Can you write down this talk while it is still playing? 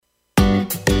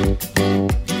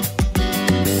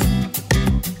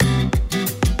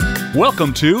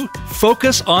Welcome to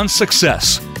Focus on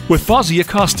Success with Fawzia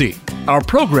Kosti. Our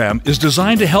program is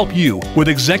designed to help you with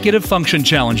executive function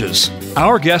challenges.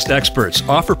 Our guest experts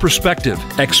offer perspective,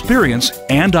 experience,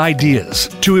 and ideas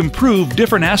to improve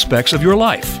different aspects of your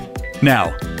life.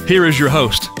 Now, here is your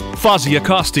host, Fawzia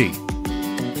Kosti.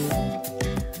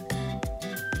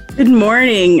 Good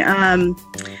morning.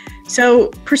 So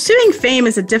pursuing fame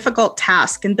is a difficult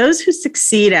task, and those who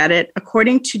succeed at it,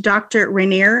 according to Dr.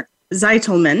 Rainer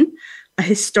Zeitelman, a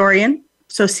historian,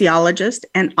 sociologist,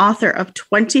 and author of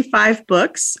 25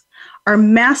 books, are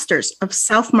masters of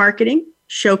self-marketing,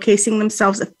 showcasing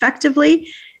themselves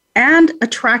effectively, and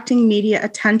attracting media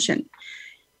attention.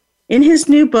 In his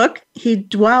new book, he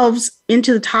delves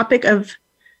into the topic of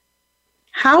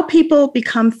how people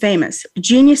become famous,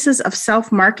 geniuses of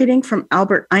self-marketing from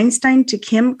Albert Einstein to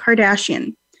Kim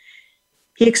Kardashian.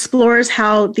 He explores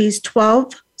how these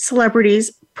 12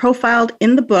 celebrities profiled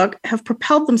in the book have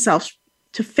propelled themselves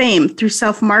to fame through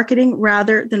self-marketing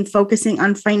rather than focusing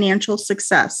on financial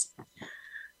success.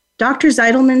 Dr.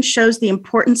 Zeitelman shows the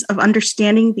importance of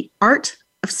understanding the art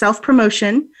of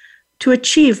self-promotion to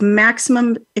achieve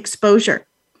maximum exposure.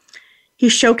 He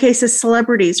showcases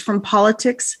celebrities from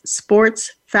politics,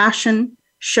 sports, fashion,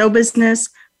 show business,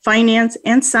 finance,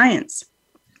 and science.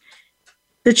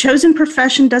 The chosen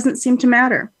profession doesn't seem to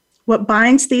matter. What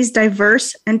binds these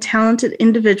diverse and talented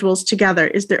individuals together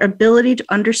is their ability to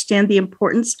understand the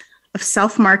importance of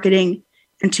self-marketing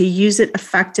and to use it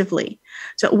effectively.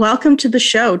 So welcome to the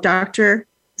show, Dr.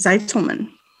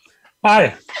 Zeitelman.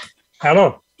 Hi.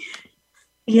 Hello.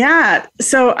 Yeah.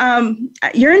 So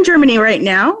you're in Germany right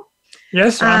now.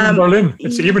 Yes, I'm in Berlin.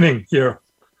 It's evening here.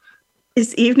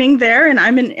 It's evening there, and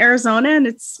I'm in Arizona, and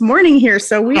it's morning here.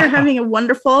 So we are having a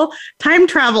wonderful time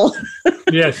travel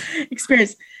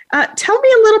experience. Tell me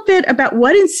a little bit about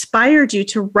what inspired you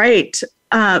to write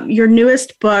your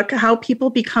newest book, How People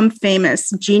Become Famous,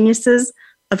 Geniuses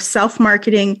of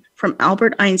Self-Marketing from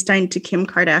Albert Einstein to Kim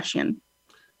Kardashian.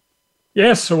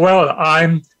 Yes, well,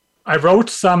 I wrote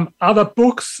some other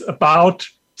books about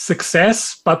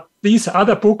success, but these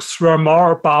other books were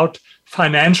more about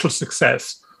financial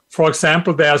success. For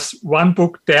example, there's one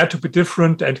book, Dare to be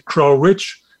Different and Grow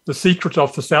Rich, The Secret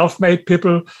of the Self-Made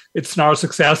People. It's now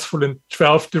successful in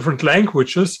 12 different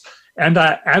languages. And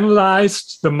I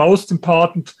analyzed the most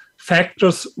important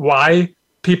factors why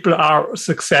people are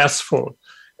successful.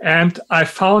 And I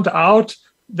found out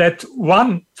that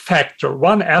one factor,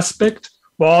 one aspect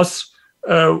was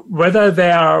whether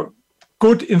they are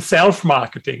good in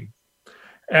self-marketing.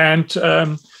 And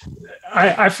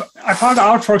I found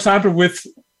out, for example, with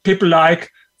people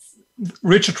like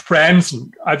Richard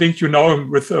Branson, I think you know him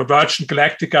with Virgin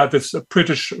Galactica, this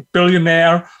British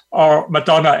billionaire, or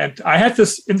Madonna. And I had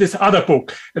this in this other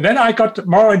book. And then I got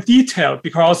more in detail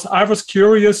because I was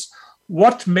curious,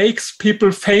 what makes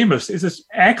people famous? Is it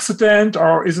accident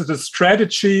or is it a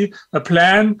strategy, a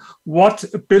plan? What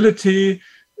ability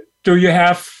do you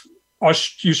have or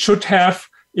you should have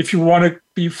if you want to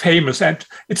be famous? And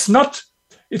it's not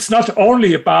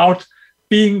only about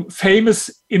being famous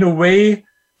in a way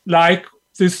like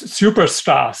these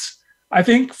superstars. I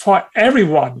think for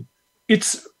everyone,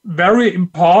 it's very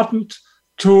important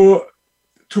to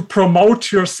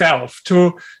promote yourself,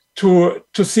 to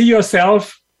see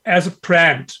yourself as a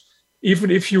brand,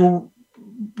 even if you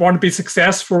want to be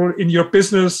successful in your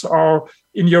business or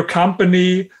in your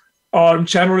company or in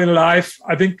general in life.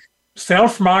 I think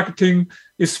self-marketing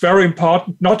is very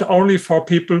important, not only for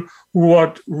people who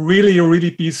would really,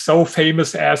 really be so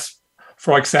famous as,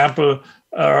 for example,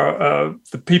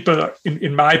 the people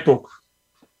in my book.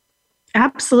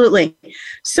 Absolutely.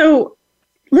 So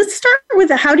let's start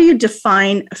with how do you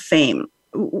define fame?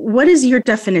 What is your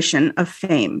definition of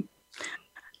fame?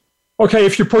 Okay,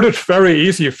 if you put it very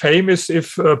easy, fame is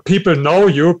if people know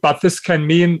you, but this can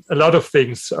mean a lot of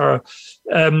things.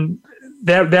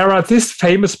 There are these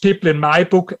famous people in my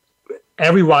book.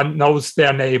 Everyone knows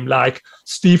their name, like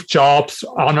Steve Jobs,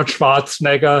 Arnold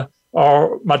Schwarzenegger,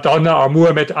 or Madonna, or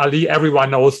Muhammad Ali.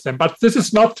 Everyone knows them. But this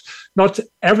is not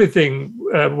everything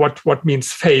what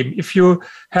means fame. If you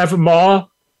have a more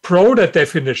broader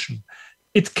definition,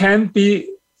 it can be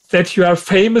that you are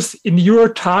famous in your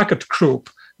target group.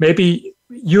 Maybe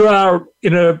you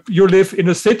live in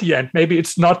a city, and maybe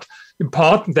it's not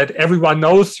important that everyone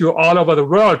knows you all over the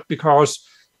world because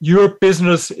your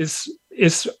business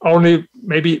is only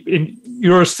maybe in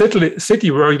your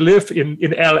city where you live in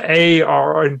LA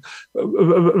or in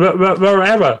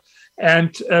wherever.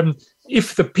 And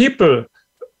if the people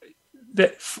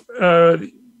that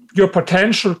your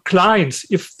potential clients,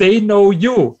 if they know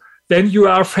you, then you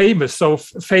are famous. So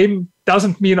fame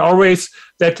doesn't mean always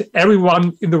that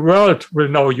everyone in the world will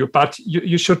know you, but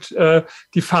you should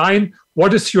define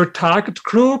what is your target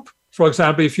group. For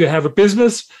example, if you have a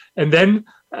business, and then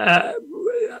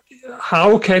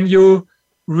how can you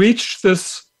reach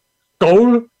this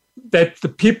goal that the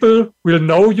people will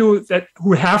know you, that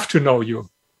who have to know you.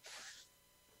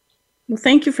 Well,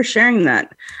 thank you for sharing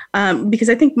that. Because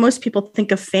I think most people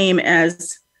think of fame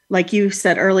as, like you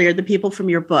said earlier, the people from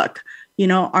your book,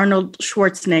 Arnold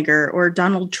Schwarzenegger or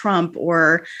Donald Trump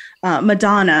or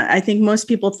Madonna. I think most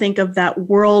people think of that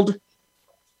world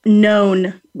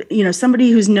known,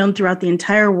 somebody who's known throughout the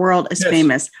entire world as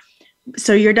famous.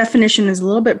 So your definition is a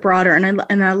little bit broader,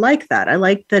 and I like that. I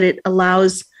like that it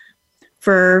allows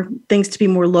for things to be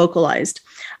more localized.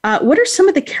 What are some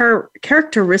of the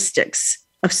characteristics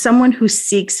of someone who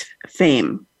seeks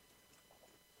fame?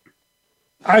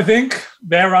 I think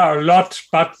there are a lot,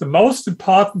 but the most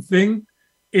important thing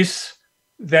is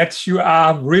that you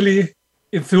are really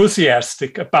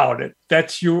enthusiastic about it,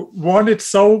 that you want it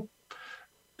so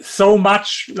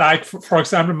much. Like, for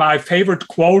example, my favorite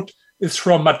quote is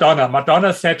from Madonna.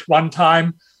 Madonna said one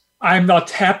time, "I'm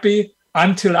not happy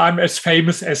until I'm as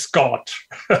famous as God."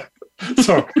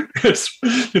 So it's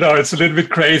a little bit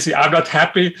crazy. I'm not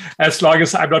happy as long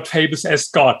as I'm not famous as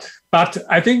God. But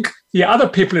I think the other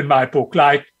people in my book,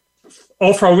 like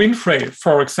Oprah Winfrey,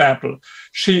 for example,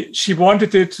 she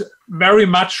wanted it very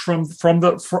much from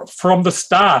the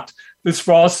start. This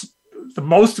was the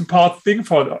most important thing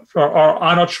for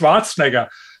Arnold Schwarzenegger.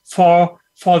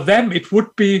 For them, it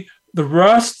would be the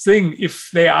worst thing if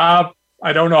they are,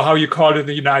 I don't know how you call it in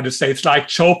the United States, like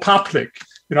Joe Public,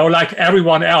 like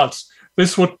everyone else.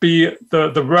 This would be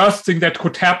the worst thing that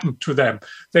could happen to them.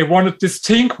 They want to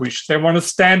distinguish. They want to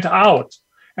stand out.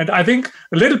 And I think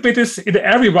a little bit is in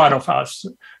every one of us.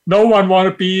 No one want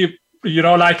to be,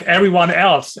 like everyone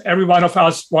else. Every one of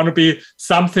us want to be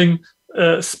something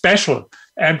special.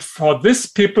 And for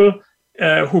these people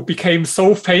who became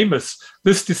so famous,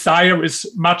 this desire is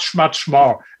much, much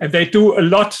more. And they do a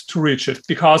lot to reach it,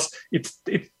 because it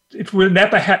will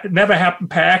never happen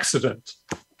per accident.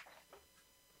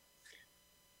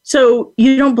 So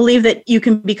you don't believe that you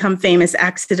can become famous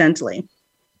accidentally?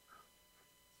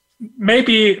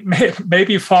 Maybe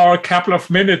for a couple of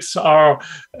minutes, or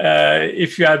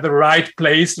if you're at the right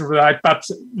place, but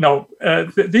no.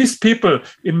 These people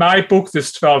in my book,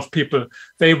 these 12 people,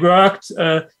 they worked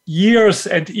years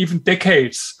and even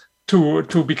decades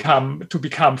to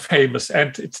become famous,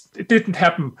 and it didn't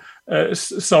happen.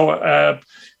 It's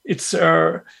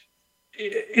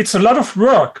a lot of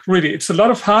work, really. It's a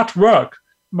lot of hard work.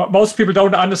 Most people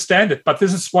don't understand it, but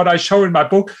this is what I show in my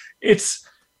book. You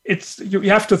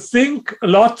have to think a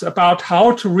lot about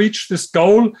how to reach this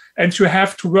goal, and you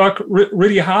have to work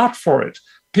really hard for it.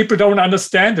 People don't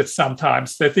understand it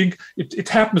sometimes. They think it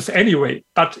happens anyway,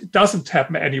 but it doesn't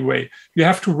happen anyway. You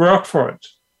have to work for it.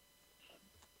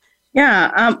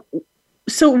 Yeah.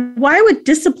 So why would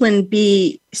discipline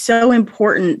be so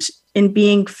important in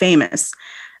being famous?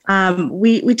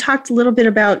 We talked a little bit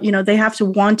about, they have to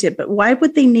want it, but why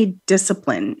would they need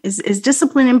discipline? Is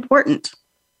discipline important?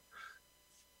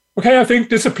 Okay, I think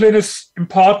discipline is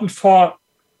important for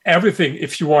everything.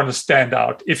 If you want to stand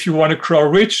out, if you want to grow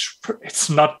rich, it's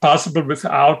not possible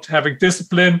without having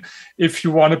discipline. If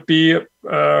you want to be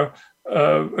a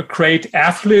great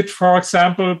athlete, for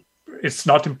example, it's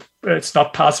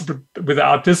not possible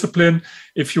without discipline.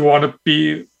 If you want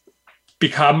to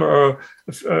become a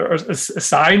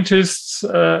scientist,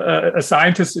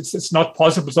 it's not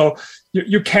possible. So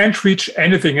you can't reach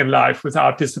anything in life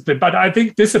without discipline. But I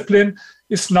think discipline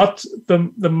is not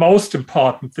the most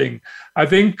important thing. I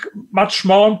think much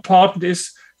more important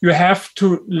is you have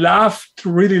to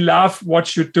really love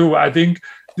what you do. I think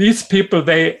these people,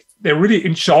 they really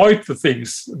enjoyed the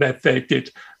things that they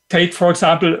did. Take, for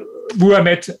example,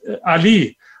 Muhammad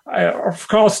Ali. Of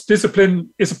course,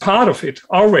 discipline is a part of it,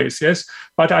 always, yes.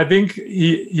 But I think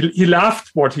he loved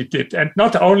what he did, and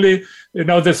not only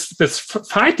this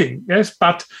fighting, yes,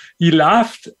 but he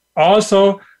loved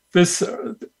also this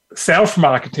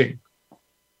self-marketing.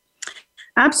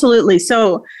 Absolutely.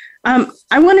 So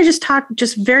I want to just talk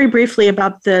very briefly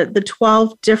about the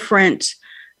 12 different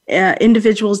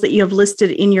individuals that you have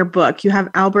listed in your book. You have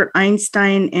Albert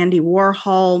Einstein, Andy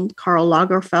Warhol, Karl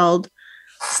Lagerfeld,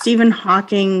 Stephen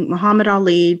Hawking, Muhammad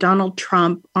Ali, Donald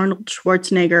Trump, Arnold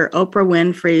Schwarzenegger, Oprah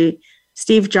Winfrey,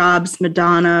 Steve Jobs,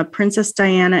 Madonna, Princess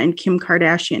Diana, and Kim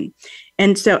Kardashian.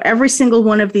 And so every single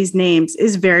one of these names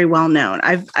is very well known.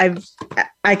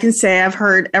 I can say I've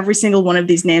heard every single one of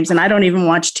these names, and I don't even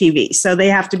watch TV, so they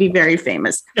have to be very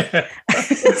famous.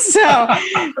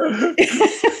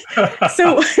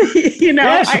 So,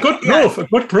 yes, a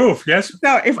good proof. Yes.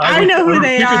 So if I know who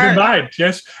they are, keep it in mind.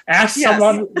 Yes, ask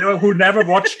someone who never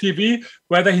watched TV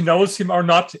whether he knows him or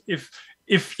not.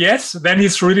 If yes, then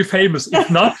he's really famous. If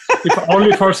not, if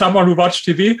only for someone who watched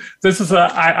TV,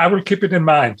 I will keep it in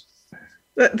mind.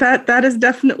 That is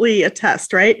definitely a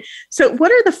test, right? So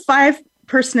what are the 5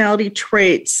 personality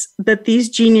traits that these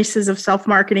geniuses of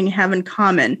self-marketing have in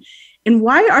common? And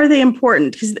why are they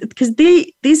important? Because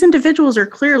these individuals are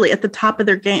clearly at the top of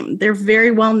their game. They're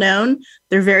very well known.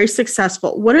 They're very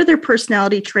successful. What are their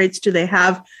personality traits do they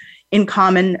have in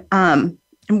common? And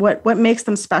what makes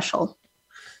them special?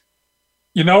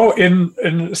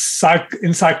 In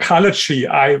psychology,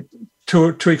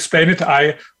 to explain it,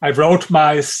 I wrote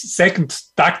my second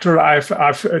doctoral. I've 2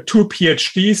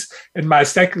 PhDs. In my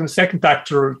second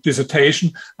doctoral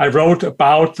dissertation, I wrote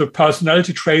about the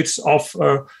personality traits of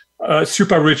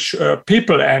super rich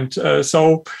people, and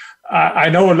so I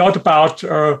know a lot about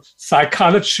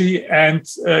psychology. And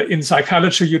in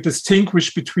psychology, you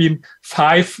distinguish between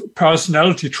 5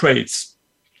 personality traits,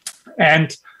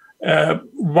 and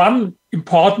one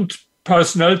important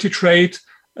personality trait,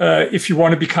 if you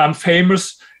want to become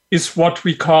famous, is what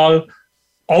we call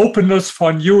openness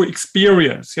for new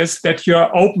experience. Yes, that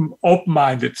you're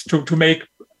open-minded to make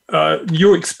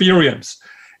new experience.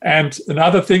 And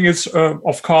another thing is,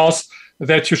 of course,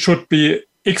 that you should be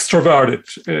extroverted,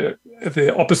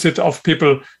 the opposite of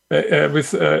people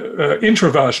with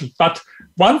introversion. But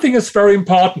one thing is very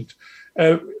important.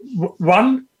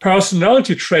 One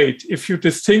personality trait, if you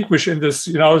distinguish in this,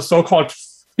 so-called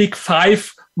Big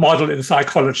 5 model in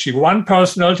psychology, one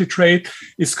personality trait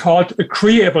is called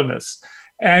agreeableness.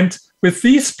 And with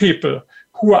these people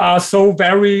who are so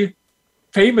very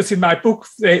famous in my book,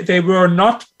 they were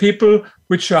not people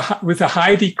which are with a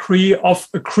high degree of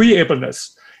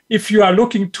agreeableness. If you are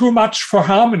looking too much for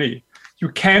harmony, you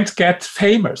can't get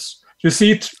famous. You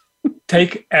see it.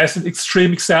 Take as an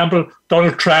extreme example,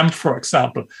 Donald Trump, for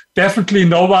example. Definitely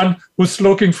no one who's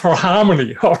looking for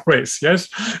harmony always, yes?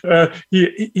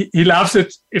 He loves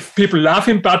it if people love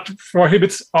him, but for him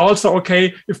it's also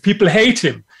okay if people hate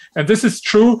him. And this is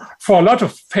true for a lot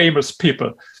of famous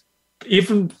people.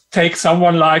 Even take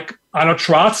someone like Arnold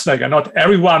Schwarzenegger. Not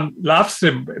everyone loves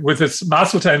him with his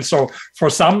muscles, and so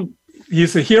for some,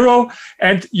 he's a hero.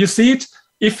 And you see it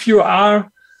if you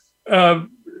are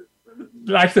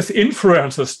like this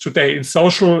influencers today in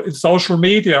social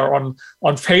media, on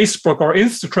Facebook or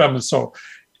Instagram and so.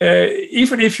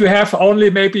 Even if you have only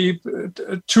maybe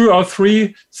 2,000 or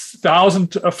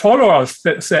 3,000 followers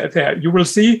there, you will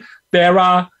see there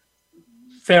are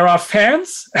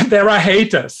fans and there are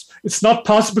haters. It's not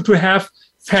possible to have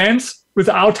fans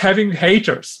without having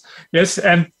haters. Yes,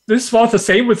 and this was the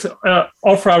same with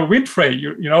Oprah Winfrey,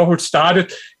 who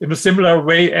started in a similar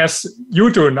way as you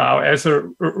do now, as a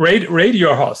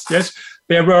radio host. Yes,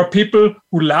 there were people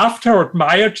who loved her,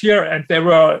 admired her, and there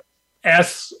were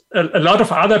as a lot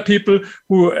of other people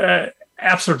who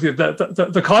absolutely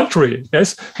the contrary.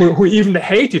 Yes, who even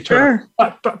hated her.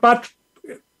 Sure.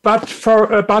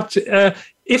 But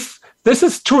if this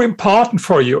is too important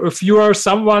for you, if you are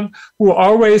someone who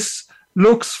always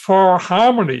looks for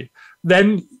harmony,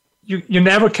 then you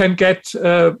never can get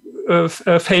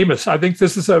famous. I think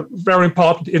this is a very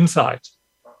important insight.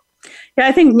 Yeah,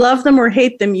 I think love them or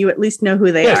hate them, you at least know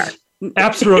who they are.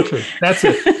 Absolutely. That's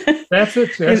it. That's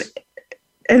it. Yes.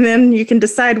 And then you can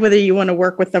decide whether you want to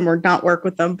work with them or not work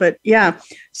with them. But yeah,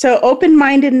 so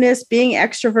open-mindedness, being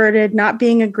extroverted, not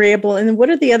being agreeable. And then what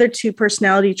are the other 2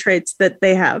 personality traits that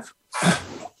they have?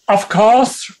 Of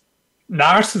course,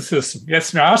 narcissism.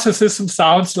 Yes, narcissism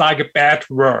sounds like a bad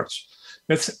word.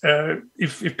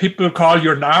 If people call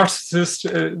you a narcissist,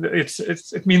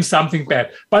 it means something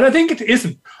bad. But I think it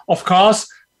isn't. Of course,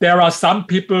 there are some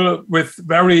people with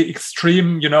very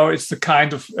extreme, it's a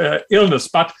kind of illness.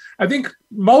 But I think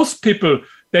most people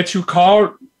that you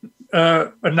call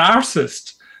a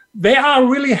narcissist, they are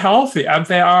really healthy and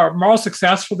they are more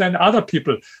successful than other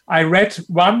people. I read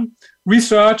one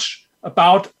research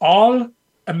about all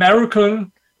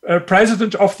American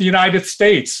president of the United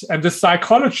States, and the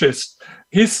psychologist,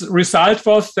 his result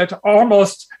was that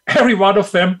almost every one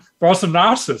of them was a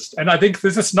narcissist. And I think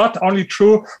this is not only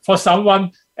true for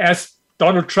someone as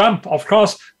Donald Trump, of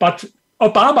course, but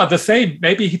Obama the same.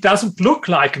 Maybe he doesn't look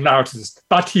like a narcissist,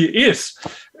 but he is.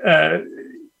 I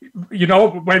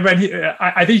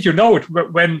think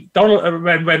when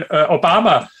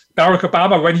Barack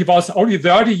Obama, when he was only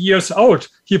 30 years old,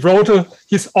 he wrote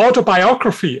his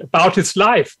autobiography about his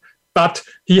life, but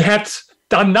he had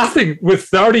done nothing with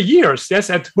 30 years. Yes,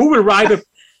 and who will write an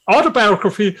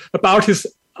autobiography about his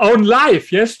own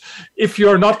life, yes, if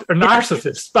you're not a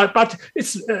narcissist. But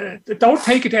it's don't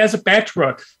take it as a bad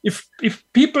word. If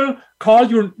people call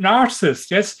you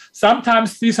narcissist, yes,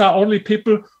 sometimes these are only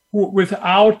people who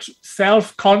without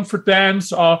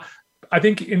self-confidence, or I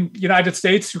think in the United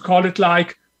States you call it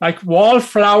like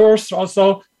wallflowers,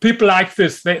 also people like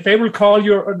this. They will call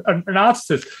you a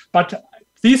narcissist. But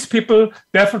these people,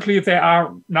 definitely they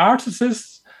are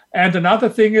narcissists. And another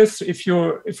thing is, if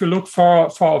you look for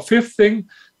a fifth thing,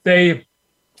 they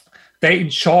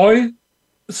enjoy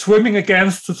swimming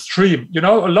against the stream. You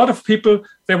know, a lot of people,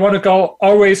 they want to go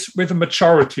always with a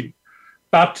majority.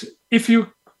 But if you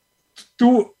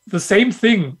do the same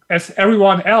thing as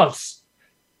everyone else,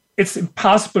 it's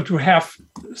impossible to have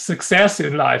success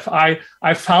in life.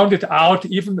 I found it out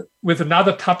even with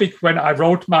another topic when I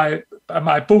wrote my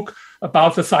book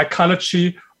about the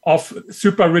psychology of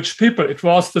super rich people. It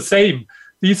was the same.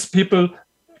 These people,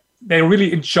 they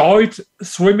really enjoyed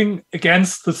swimming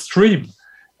against the stream.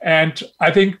 And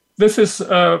I think this is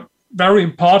very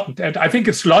important. And I think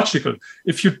it's logical.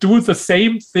 If you do the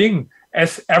same thing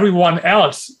as everyone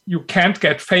else, you can't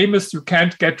get famous, you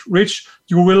can't get rich.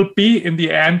 You will be in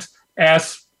the end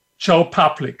as Joe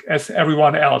Public, as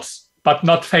everyone else, but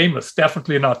not famous,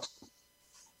 definitely not.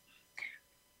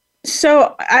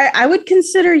 So I would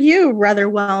consider you rather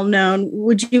well known.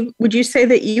 Would you say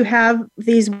that you have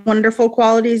these wonderful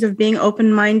qualities of being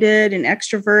open-minded and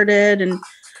extroverted, and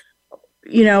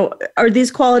are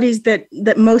these qualities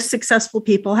that most successful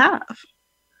people have?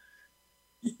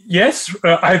 Yes,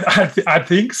 I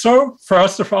think so.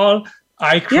 First of all,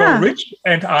 I grew rich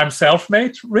and I'm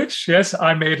self-made rich. Yes,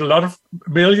 I made a lot of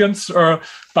millions,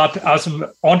 but as an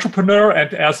entrepreneur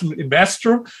and as an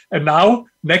investor. And now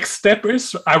next step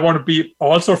is I want to be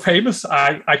also famous.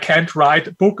 I can't write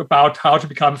a book about how to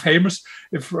become famous,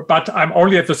 but I'm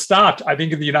only at the start. I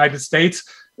think in the United States,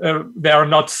 there are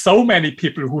not so many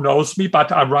people who knows me,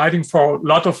 but I'm writing for a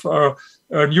lot of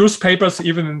newspapers,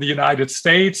 even in the United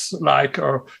States, like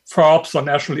Forbes or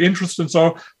National Interest and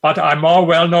so. But I'm more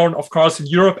well known, of course, in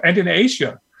Europe and in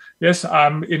Asia. Yes,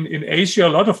 in Asia, a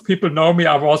lot of people know me.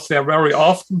 I was there very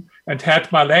often and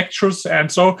had my lectures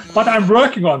and so. But I'm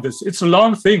working on this. It's a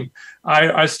long thing.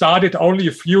 I started only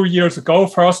a few years ago.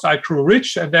 First, I grew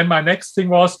rich. And then my next thing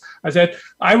was, I said,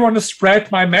 I want to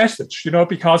spread my message,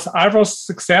 because I was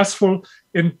successful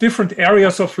in different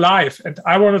areas of life. And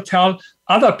I want to tell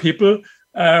other people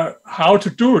how to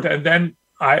do it. And then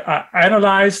I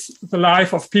analyze the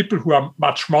life of people who are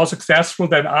much more successful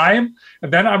than I am.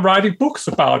 And then I'm writing books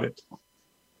about it.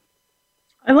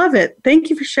 I love it. Thank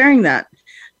you for sharing that.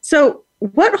 So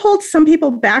what holds some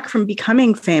people back from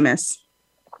becoming famous?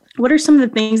 What are some of the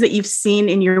things that you've seen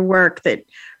in your work that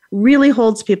really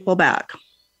holds people back?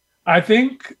 I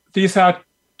think these are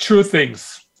two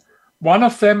things. One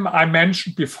of them I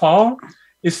mentioned before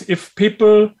is if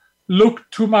people look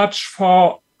too much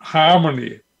for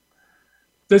harmony.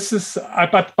 This is,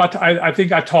 but I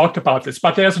think I talked about this,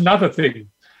 but there's another thing.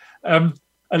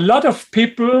 A lot of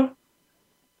people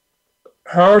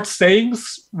heard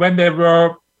sayings when they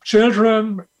were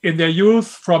children in their youth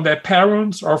from their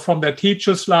parents or from their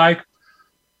teachers like,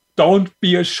 don't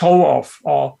be a show-off,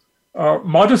 or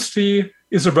modesty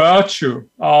is a virtue,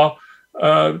 or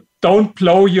don't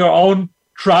blow your own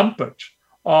trumpet,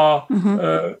 or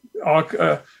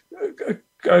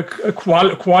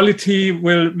quality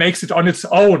makes it on its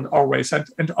own always,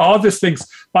 and all these things.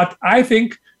 But I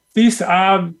think these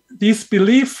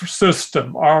belief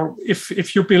system, or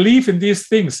if you believe in these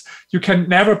things, you can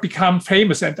never become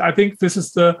famous. And I think this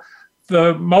is the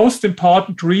most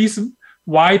important reason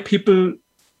why people,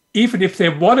 even if they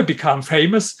want to become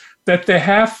famous, that they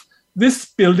have this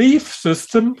belief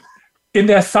system in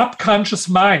their subconscious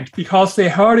mind, because they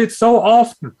heard it so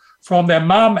often from their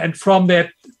mom and from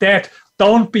their dad.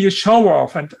 Don't be a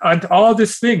show-off and all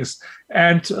these things.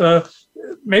 And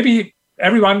maybe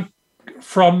everyone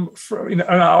from in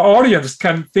our audience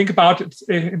can think about it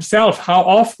himself. How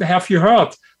often have you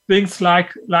heard things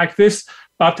like this?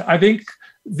 But I think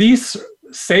these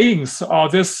sayings or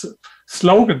these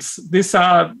slogans,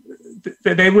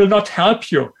 they will not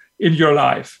help you in your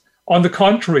life. On the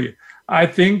contrary, I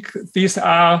think these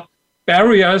are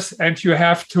barriers, and you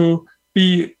have to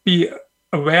be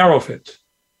aware of it.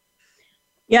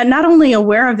 Yeah, not only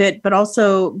aware of it, but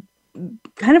also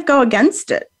kind of go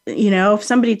against it. If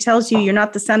somebody tells you you're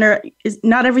not the center,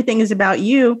 not everything is about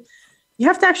you, you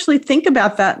have to actually think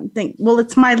about that and think, well,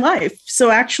 it's my life.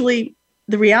 So actually,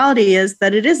 the reality is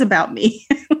that it is about me.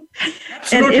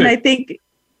 and I think,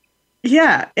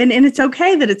 yeah, and it's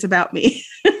okay that it's about me.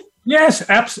 Yes,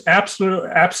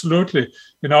 absolutely.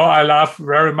 You know, I love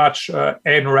very much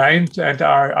Ayn Rand, and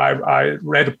I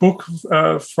read a book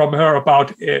from her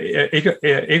about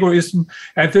egoism,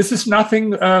 and this is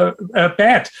nothing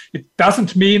bad. It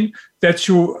doesn't mean that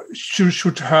you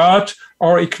should hurt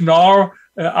or ignore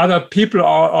other people,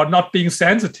 or not being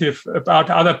sensitive about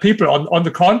other people. On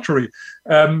the contrary,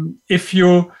 if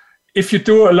you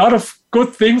do a lot of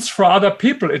good things for other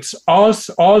people, it's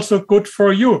also good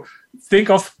for you.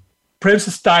 Think of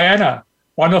Princess Diana,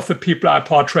 one of the people I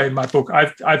portray in my book.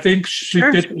 I think she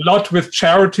did a lot with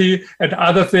charity and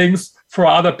other things for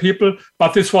other people,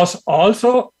 but this was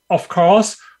also, of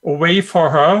course, a way for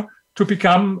her to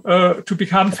become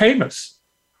famous.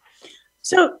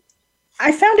 So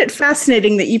I found it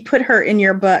fascinating that you put her in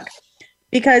your book,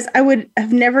 because I would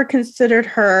have never considered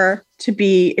her to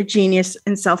be a genius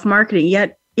in self-marketing.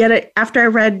 Yet after I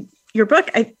read your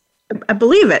book, I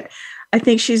believe it. I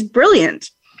think she's brilliant,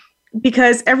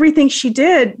 because everything she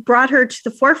did brought her to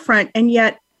the forefront, and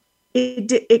yet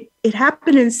it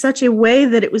happened in such a way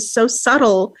that it was so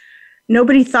subtle.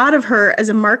 Nobody thought of her as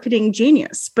a marketing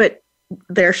genius, but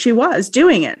there she was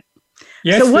doing it.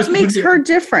 Yes, so what makes her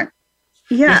different?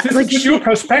 Yeah, this is a new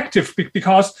perspective,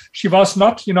 because she was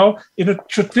not, in a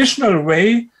traditional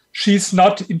way, she's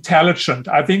not intelligent.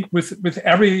 I think with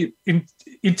every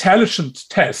intelligent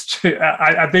test,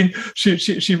 I think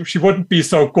she wouldn't be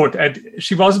so good, and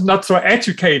she was not so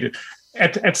educated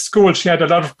at school. She had a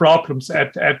lot of problems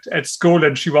at school,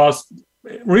 and she was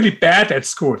really bad at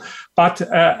school. But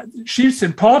she's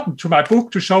important to my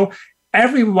book to show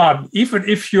everyone, even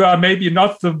if you are maybe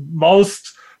not the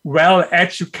most well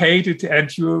educated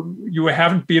and you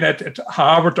haven't been at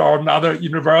Harvard or another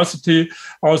university,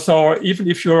 also even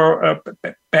if you're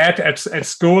bad at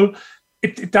school,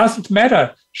 it doesn't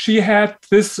matter. She had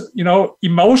this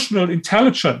emotional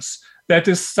intelligence that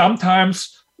is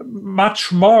sometimes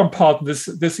much more important,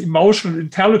 this emotional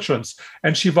intelligence.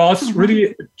 And she was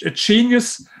really a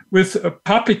genius with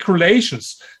public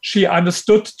relations. She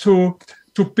understood to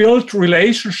build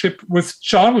relationship with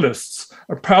journalists,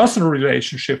 a personal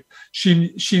relationship.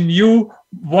 She knew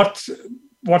what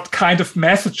kind of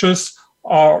messages,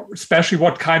 or especially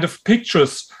what kind of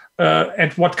pictures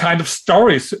and what kind of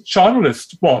stories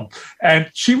journalists want. And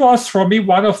she was, for me,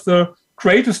 one of the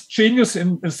greatest genius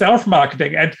in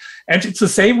self-marketing. And it's the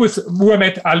same with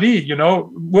Muhammad Ali.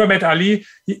 Muhammad Ali,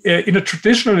 in a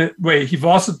traditional way, he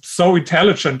wasn't so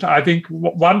intelligent. I think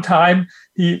one time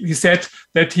he said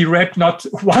that he read not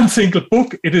one single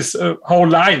book in his whole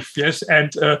life. Yes,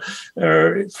 and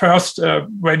first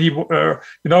when he,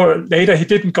 later he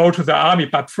didn't go to the army,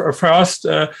 but first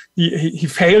he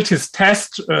failed his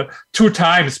test 2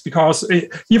 times, because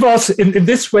he was in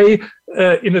this way,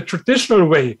 in a traditional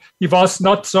way, he was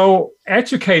not so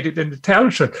educated and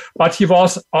intelligent, but he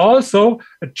was also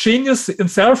a genius in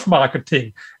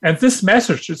self-marketing. And this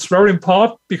message is very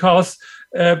important, because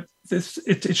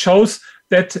it shows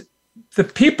that the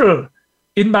people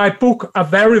in my book are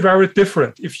very, very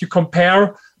different. If you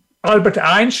compare Albert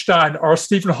Einstein or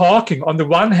Stephen Hawking on the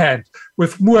one hand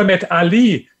with Muhammad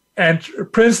Ali and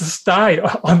Princess Di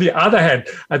on the other hand,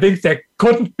 I think there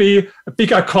couldn't be a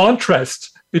bigger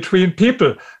contrast between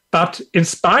people. But in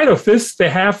spite of this, they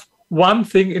have one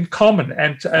thing in common.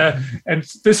 And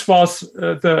this was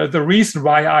the reason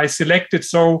why I selected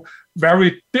so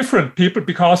very different people,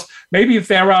 because maybe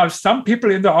there are some people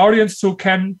in the audience who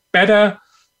can better,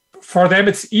 for them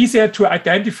it's easier to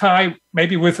identify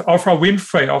maybe with Oprah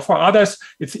Winfrey, or for others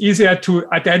it's easier to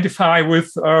identify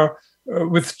with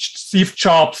Steve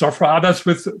Jobs, or for others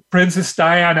with Princess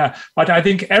Diana. But I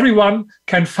think everyone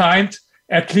can find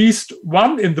at least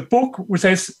one in the book who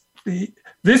says,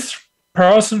 this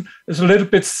person is a little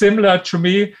bit similar to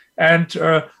me, and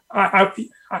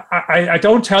I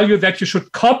don't tell you that you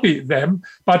should copy them,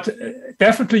 but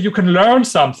definitely you can learn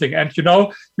something. And you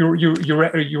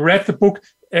read the book.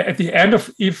 At the end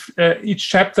of each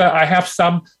chapter, I have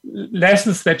some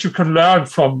lessons that you can learn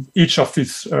from each of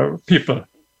these people.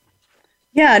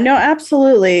 Yeah, no,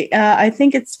 absolutely. I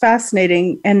think it's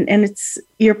fascinating, and it's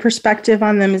your perspective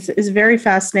on them is very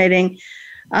fascinating.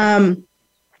 I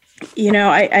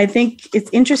think it's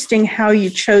interesting how you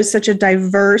chose such a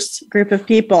diverse group of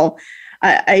people.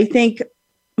 I think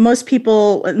most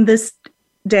people in this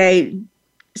day,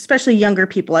 especially younger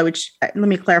people, let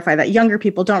me clarify that younger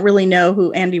people don't really know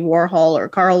who Andy Warhol or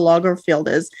Karl Lagerfeld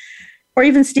is, or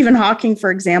even Stephen Hawking, for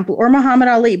example, or Muhammad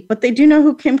Ali, but they do know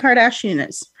who Kim Kardashian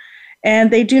is, and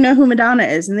they do know who Madonna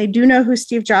is, and they do know who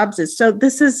Steve Jobs is. So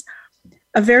this is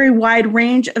a very wide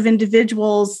range of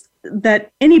individuals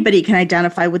that anybody can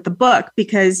identify with the book,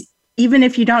 because even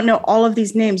if you don't know all of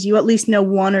these names, you at least know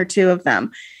one or two of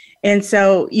them. And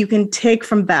so you can take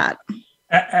from that.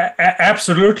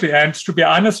 Absolutely. And to be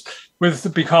honest,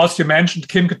 because you mentioned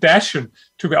Kim Kardashian,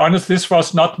 to be honest, this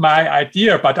was not my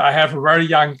idea, but I have a very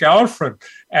young girlfriend,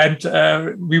 and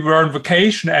we were on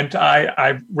vacation, and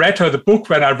I read her the book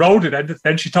when I wrote it, and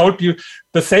then she told me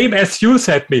the same as you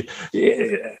said me.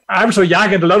 I'm so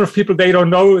young, and a lot of people, they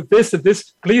don't know this and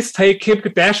this. Please take Kim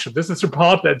Kardashian. This is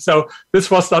important. And so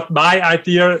this was not my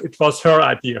idea. It was her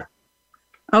idea.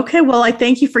 Okay, well, I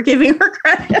thank you for giving her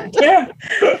credit. Yeah.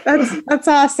 That's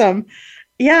awesome.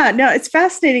 Yeah, no, it's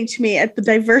fascinating to me at the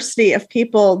diversity of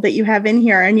people that you have in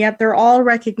here, and yet they're all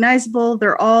recognizable.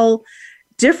 They're all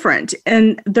different,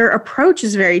 and their approach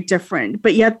is very different,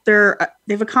 but yet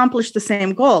they've accomplished the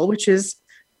same goal, which is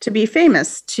to be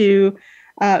famous, to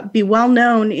be well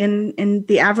known in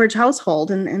the average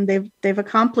household, and they've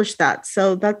accomplished that.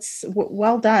 So that's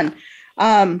well done.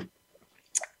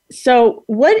 So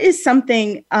what is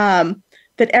something that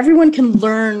everyone can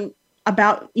learn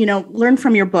about, learn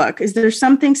from your book? Is there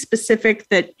something specific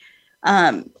that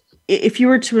if you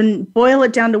were to boil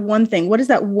it down to one thing, what is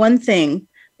that one thing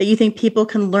that you think people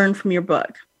can learn from your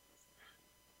book?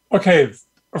 Okay,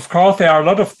 of course, there are a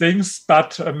lot of things,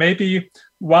 but maybe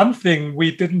one thing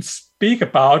we didn't speak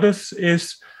about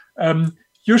is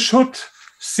you should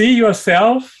see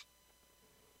yourself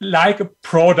like a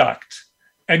product.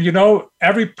 And,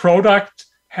 every product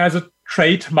has a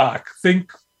trademark.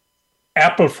 Think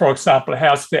Apple, for example,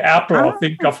 has the Apple, or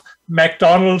think of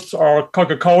McDonald's or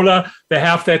Coca-Cola, they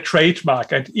have their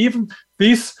trademark. And even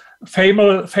these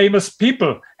famous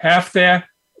people have their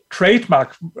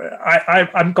trademark.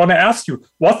 I'm going to ask you,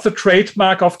 what's the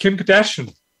trademark of Kim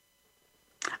Kardashian?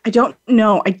 I don't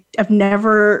know. I've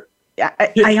never...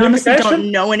 I honestly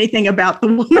don't know anything about the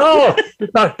woman. No,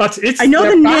 but it's... I know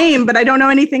the name, but I don't know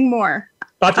anything more.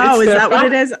 But is that what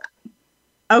it is?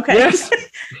 Okay. Yes.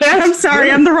 I'm sorry,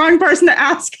 really. I'm the wrong person to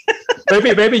ask.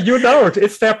 maybe you know it.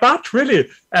 It's their butt, really.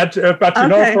 And but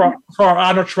for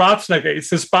Arnold Schwarzenegger, it's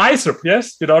his bicep.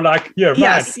 Yes, like here.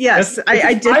 Yes.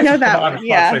 I did know that one.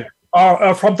 Yeah.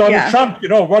 Or from Donald Trump,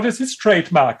 what is his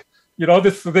trademark?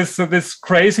 This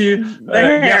crazy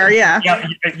hair,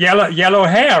 yellow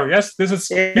hair. Yes, this is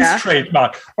his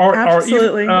trademark.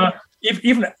 Absolutely. Or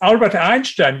even Albert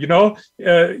Einstein,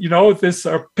 this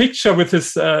picture with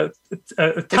his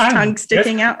tongue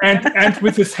sticking out, and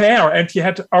with his hair, and he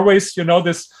had always,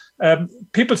 this.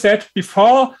 People said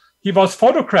before he was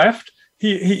photographed,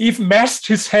 he even messed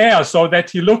his hair so that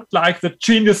he looked like the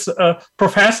genius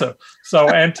professor. So,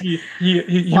 and he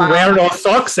wear no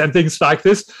socks and things like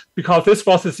this, because this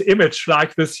was his image,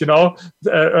 like this, a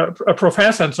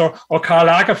professor. And so, or Karl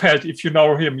Lagerfeld, if you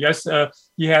know him, yes,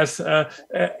 he has,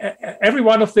 every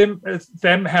one of them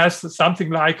has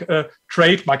something like a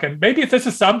trademark. And maybe this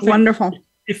is something wonderful.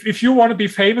 If you want to be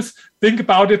famous, think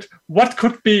about it. What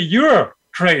could be your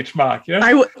trademark?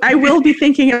 Yeah? I will be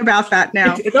thinking about that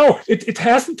now. It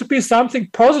hasn't to be something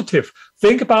positive.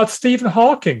 Think about Stephen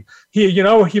Hawking. He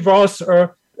was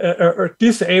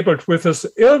disabled with his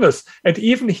illness, and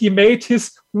even he made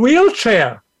his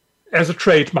wheelchair as a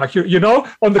trademark.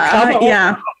 On the cover,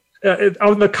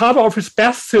 on the cover of his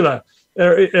bestseller.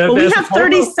 We have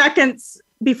 30 seconds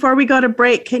before we go to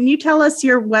break. Can you tell us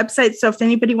your website? So if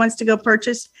anybody wants to go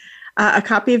purchase a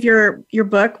copy of your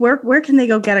book, where can they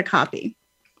go get a copy?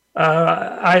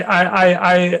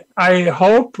 I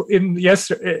hope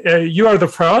you are the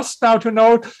first now to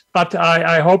know, but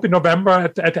I hope in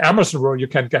November at Amazon where you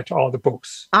can get all the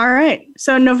books. All right.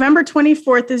 So November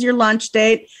 24th is your launch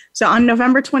date. So on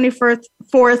November 24th,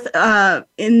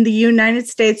 in the United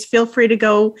States, feel free to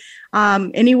go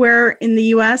anywhere in the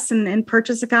US and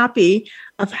purchase a copy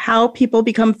of How People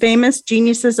Become Famous,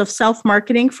 Geniuses of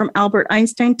Self-Marketing, from Albert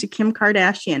Einstein to Kim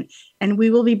Kardashian. And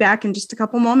we will be back in just a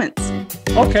couple moments.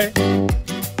 Okay.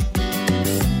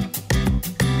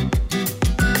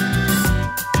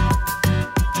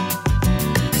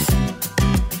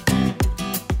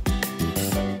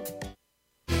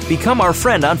 Become our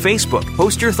friend on Facebook.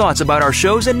 Post your thoughts about our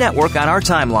shows and network on our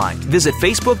timeline. Visit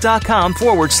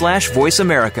facebook.com/Voice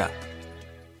America.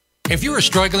 If you are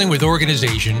struggling with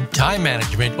organization, time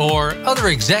management, or other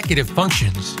executive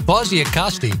functions, Fawzia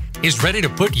Kosti is ready to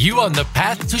put you on the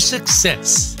path to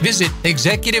success. Visit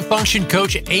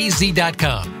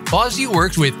executivefunctioncoachaz.com. Fawzia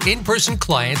works with in-person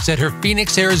clients at her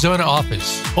Phoenix, Arizona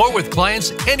office, or with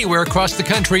clients anywhere across the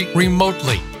country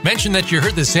remotely. Mention that you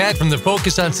heard this ad from the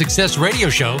Focus on Success radio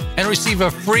show and receive a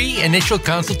free initial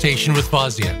consultation with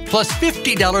Fawzia, plus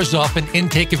 $50 off an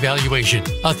intake evaluation,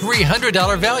 a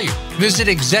 $300 value. Visit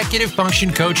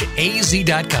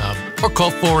executivefunctioncoachaz.com or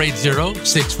call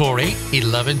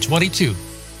 480-648-1122.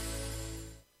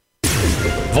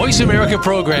 Voice America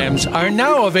programs are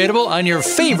now available on your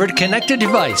favorite connected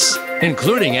device,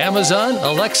 including Amazon,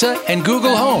 Alexa, and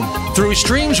Google Home. Through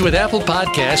streams with Apple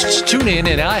Podcasts, TuneIn,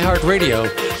 and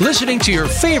iHeartRadio, listening to your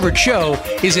favorite show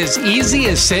is as easy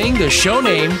as saying the show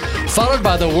name followed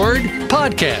by the word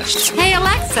podcast. Hey,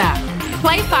 Alexa,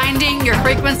 play Finding Your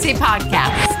Frequency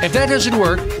podcast. If that doesn't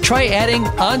work, try adding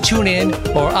on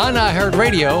TuneIn or on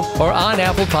iHeartRadio or on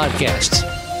Apple Podcasts.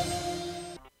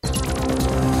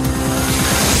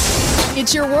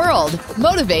 It's your world.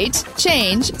 Motivate,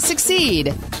 change, succeed.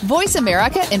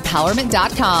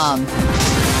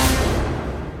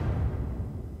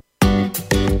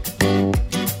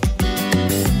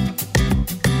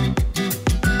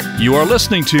 You are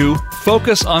listening to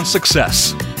Focus on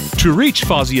Success. To reach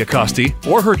Fawzia Kosti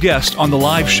or her guest on the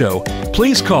live show,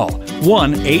 please call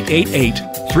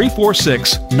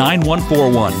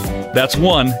 1-888-346-9141. That's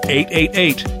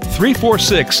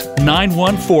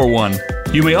 1-888-346-9141.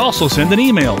 You may also send an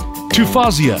email to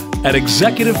Fawzia at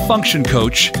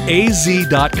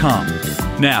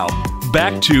executivefunctioncoachaz.com. Now,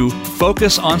 back to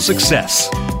Focus on Success.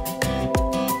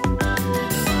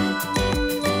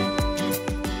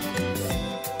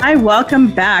 Hi,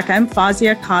 welcome back. I'm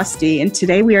Fawzia Kosti, and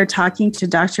today we are talking to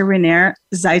Dr. Reinier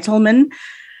Zeitelman.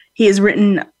 He has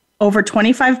written over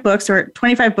 25 books,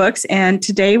 and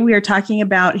today we are talking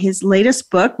about his latest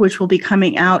book, which will be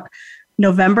coming out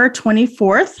November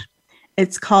 24th.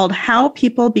 It's called How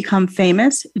People Become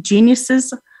Famous,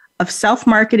 Geniuses of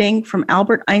Self-Marketing from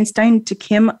Albert Einstein to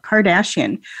Kim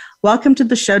Kardashian. Welcome to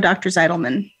the show, Dr.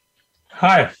 Zeitelman.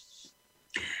 Hi.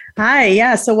 Hi,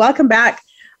 yeah, so welcome back.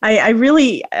 I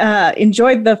really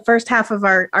enjoyed the first half of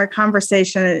our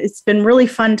conversation. It's been really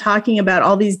fun talking about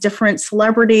all these different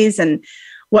celebrities and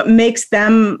what makes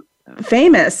them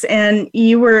famous. And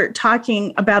you were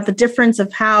talking about the difference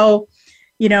of how,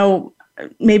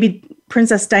 maybe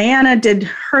Princess Diana did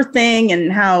her thing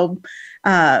and how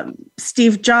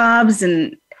Steve Jobs,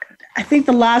 and I think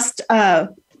the last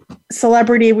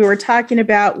celebrity we were talking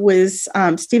about was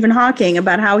Stephen Hawking,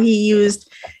 about how he used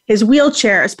his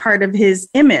wheelchair as part of his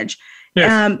image.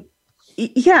 Yes.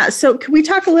 So can we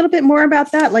talk a little bit more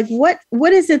about that? Like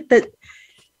what is it that,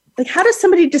 like, how does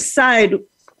somebody decide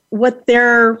what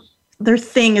their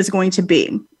thing is going to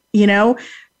be?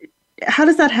 How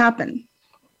does that happen?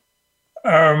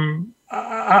 I'm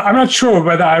not sure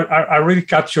whether I really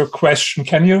got your question.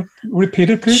 Can you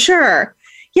repeat it, please? Sure.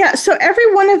 Yeah. So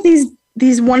every one of these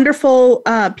wonderful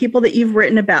people that you've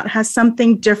written about has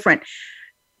something different.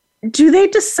 Do they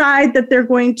decide that they're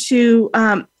going to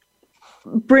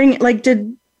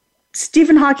did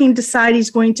Stephen Hawking decide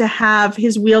he's going to have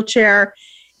his wheelchair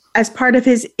as part of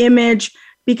his image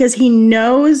because he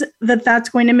knows that that's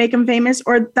going to make him famous,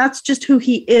 or that's just who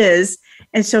he is,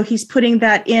 and so he's putting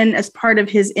that in as part of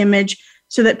his image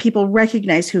so that people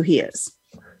recognize who he is?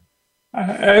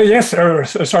 Yes,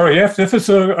 this is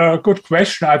a good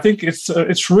question. I think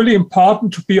it's really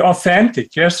important to be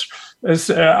authentic. Yes,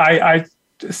 as I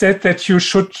said that you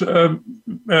should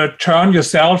turn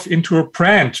yourself into a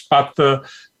brand, but the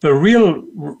real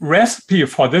recipe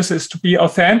for this is to be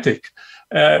authentic.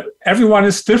 Everyone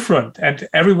is different, and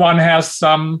everyone has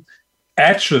some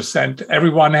edges, and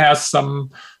everyone has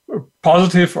some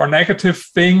positive or negative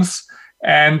things.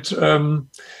 And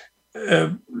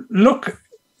look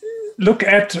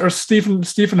at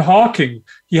Stephen Hawking.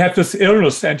 He had this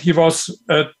illness, and he was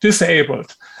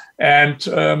disabled, and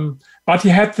but he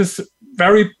had this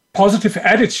very positive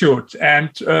attitude.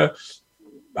 And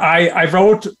I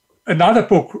wrote another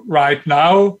book right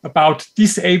now about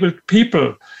disabled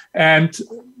people. And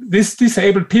these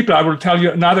disabled people, I will tell you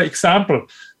another example.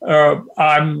 Of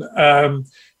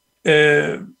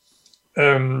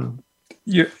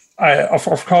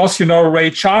course,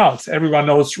 Ray Charles. Everyone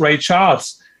knows Ray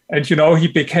Charles. And, he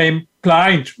became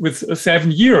blind with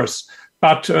 7 years.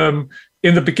 But in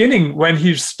the beginning, when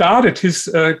he started his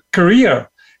career,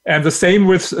 and the same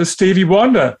with Stevie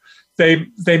Wonder, they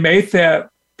made their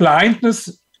blindness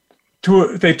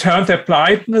they turned their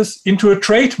blindness into a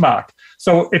trademark.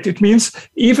 So it means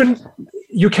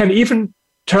you can even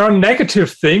turn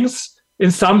negative things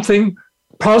in something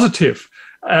positive.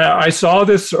 I saw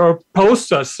this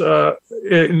posters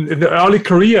in the early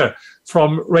career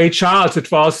from Ray Charles.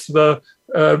 It was the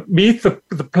Meet the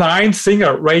Blind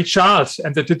singer Ray Charles,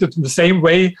 and they did it in the same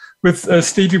way with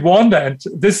Stevie Wonder. And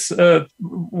this,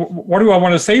 what do I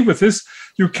want to say with this?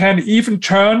 You can even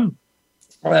turn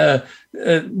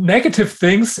negative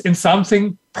things in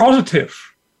something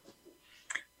positive.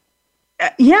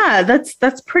 Yeah,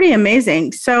 that's pretty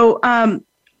amazing. So,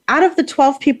 out of the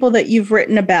 12 people that you've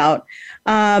written about,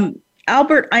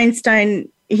 Albert Einstein,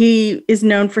 he is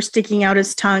known for sticking out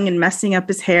his tongue and messing up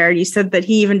his hair. You said that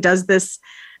he even does this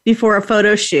before a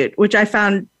photo shoot, which I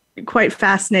found quite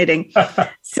fascinating.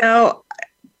 So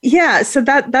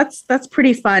that's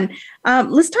pretty fun.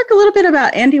 Let's talk a little bit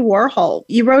about Andy Warhol.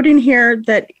 You wrote in here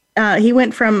that he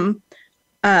went from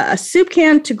a soup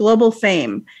can to global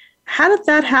fame. How did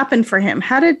that happen for him?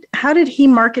 How did he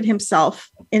market himself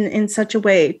in such a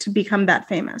way to become that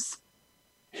famous?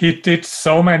 He did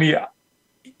so many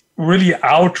really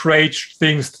outraged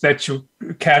things that you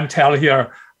can't tell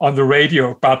here on the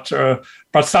radio, but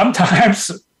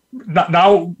sometimes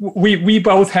now we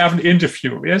both have an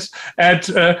interview, yes. And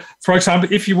for example,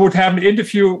 if you would have an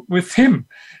interview with him,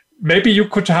 maybe you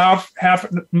could have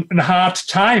a hard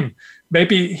time.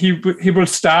 Maybe he will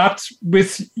start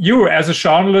with you as a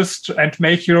journalist and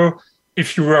make you,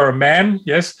 if you were a man,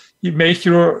 yes, he make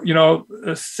your,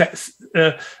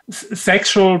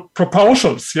 sexual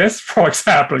proposals, yes, for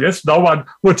example, yes, no one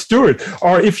would do it.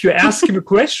 Or if you ask him a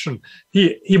question,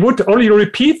 he would only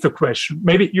repeat the question.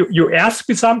 Maybe you ask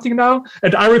me something now,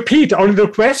 and I repeat only the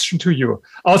question to you.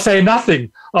 I'll say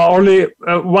nothing, or only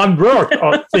one word,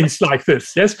 or things like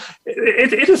this, yes.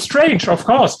 It is strange, of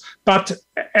course, but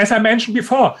as I mentioned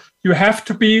before, you have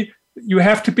to be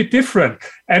different.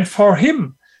 And for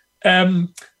him,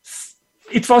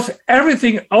 it was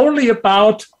everything only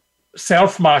about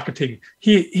self-marketing.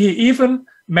 He even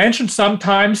mentioned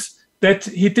sometimes that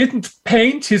he didn't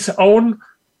paint his own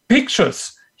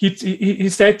pictures. He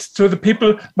said to the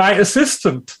people, my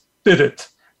assistant did it.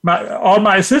 All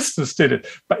my assistants did it.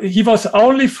 But he was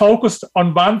only focused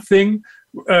on one thing,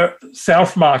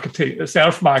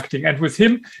 self-marketing. And with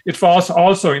him, it was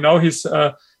also,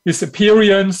 his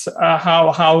appearance,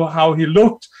 how he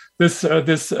looked, this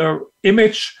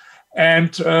image.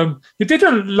 And he did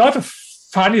a lot of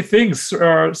funny things.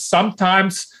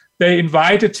 Sometimes they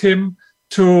invited him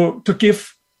to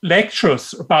give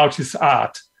lectures about his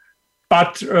art,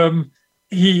 but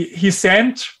he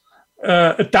sent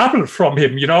a double from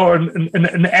him,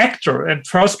 an actor. And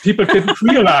first people didn't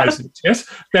realize it, yes,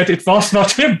 that it was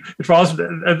not him. It was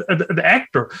an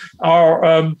actor.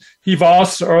 Or he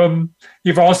was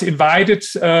invited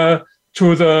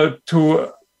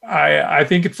to I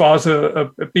think it was a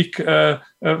big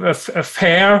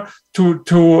affair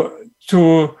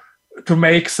to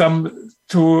make some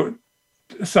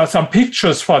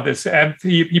pictures for this, and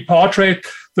he portrayed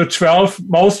the 12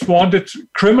 most wanted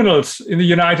criminals in the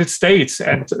United States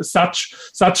and such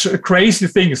crazy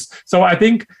things. So I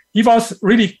think he was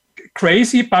really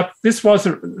crazy, but this was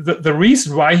the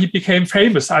reason why he became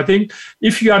famous. I think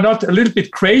if you are not a little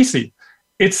bit crazy,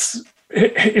 it's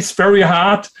very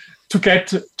hard to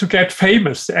get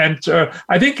famous. And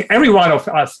I think every one of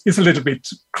us is a little bit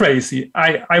crazy.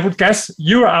 I would guess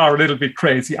you are a little bit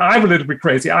crazy. I'm a little bit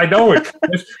crazy. I know it.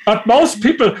 Yes. But most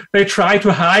people, they try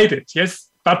to hide it. Yes.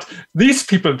 But these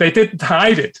people, they didn't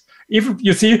hide it. Even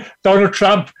you see Donald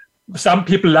Trump, some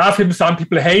people love him, some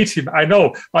people hate him. I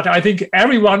know. But I think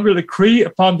everyone will agree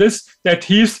upon this, that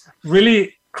he's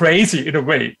really crazy in a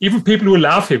way. Even people who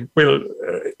love him will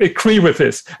agree with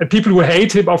this. And people who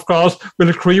hate him, of course, will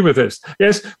agree with this.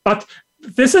 Yes, but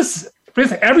this is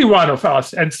with every one of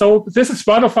us. And so this is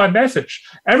one of my message.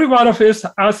 Every one of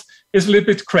us is a little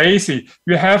bit crazy.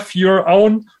 You have your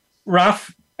own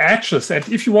rough edges. And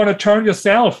if you want to turn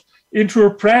yourself into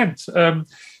a brand,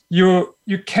 you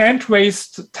can't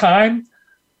waste time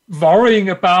worrying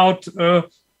about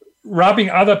rubbing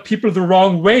other people the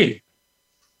wrong way.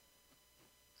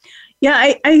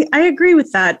 Yeah, I agree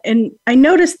with that. And I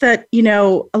noticed that,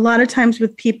 a lot of times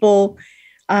with people,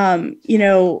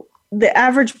 the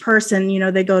average person,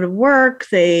 they go to work,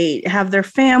 they have their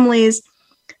families,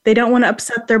 they don't want to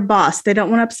upset their boss, they don't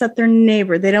want to upset their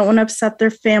neighbor, they don't want to upset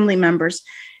their family members.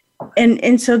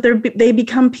 And so they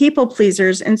become people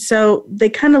pleasers. And so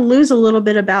they kind of lose a little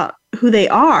bit about who they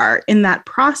are in that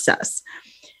process.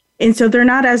 And so they're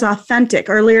not as authentic.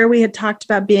 Earlier, we had talked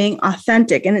about being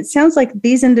authentic, and it sounds like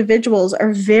these individuals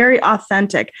are very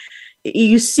authentic.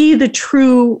 You see the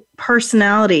true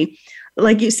personality.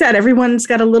 Like you said, everyone's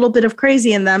got a little bit of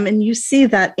crazy in them, and you see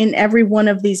that in every one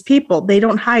of these people. They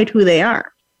don't hide who they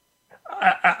are.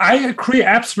 I agree,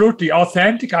 absolutely.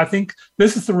 Authentic, I think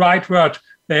this is the right word.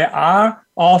 They are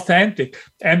authentic.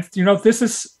 And,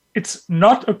 it's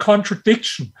not a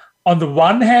contradiction. On the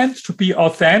one hand, to be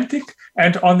authentic,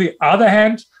 and on the other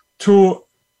hand, to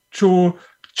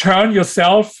turn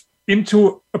yourself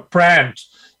into a brand.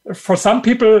 For some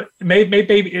people,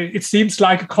 maybe it seems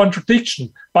like a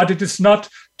contradiction, but it is not.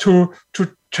 To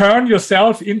turn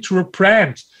yourself into a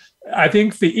brand, I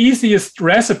think the easiest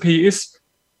recipe is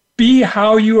be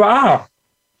how you are.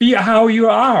 Be how you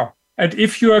are. And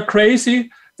if you are crazy,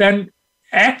 then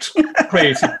act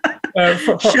crazy.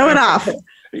 Show it off.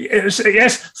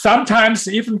 Yes, sometimes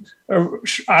even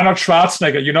Arnold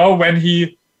Schwarzenegger,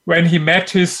 when he met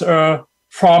his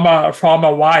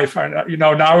former wife, and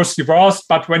now he's divorced,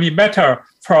 but when he met her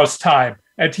first time,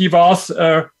 and he was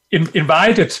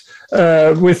invited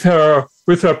with her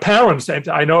parents, and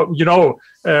I know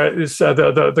is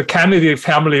the Kennedy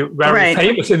family, very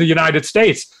famous in the United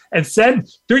States. And then,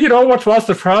 do you know what was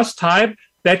the first time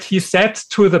that he said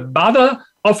to the mother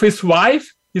of his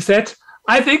wife? He said,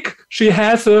 "I think she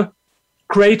has a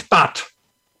great butt."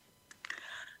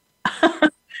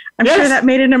 I'm sure that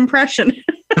made an impression.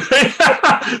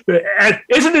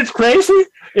 Isn't it crazy?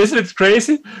 Isn't it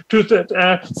crazy?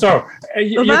 That's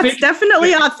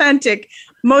definitely authentic.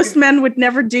 Most men would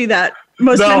never do that.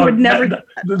 Men would never.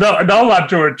 No one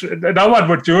do it. No one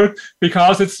would do it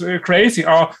because it's crazy.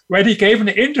 Or when he gave an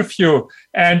interview,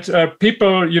 and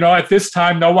people, at this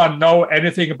time, no one know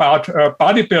anything about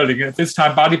bodybuilding. At this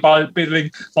time,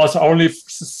 bodybuilding was only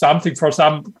something for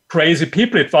some crazy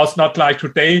people. It was not like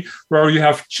today, where you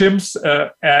have gyms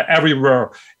everywhere.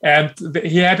 And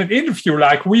he had an interview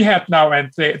like we had now,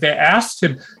 and they asked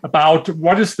him about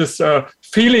what is this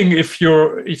feeling if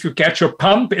you get your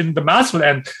pump in the muscle,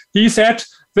 and he said,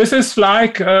 "This is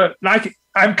like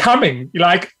I'm coming,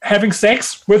 like having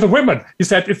sex with a woman." He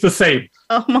said it's the same.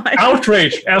 Oh my!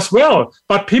 Outrage as well,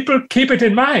 but people keep it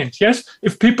in mind. Yes,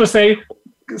 if people say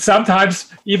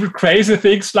sometimes even crazy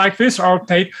things like this, or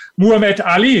take Muhammad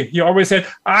Ali. He always said,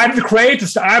 "I'm the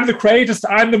greatest, I'm the greatest,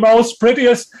 I'm the most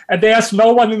prettiest, and there's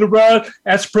no one in the world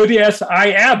as pretty as I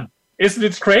am." Isn't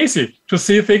it crazy to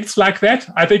see things like that?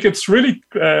 I think it's really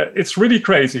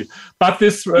crazy. But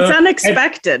this it's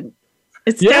unexpected.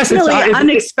 It's definitely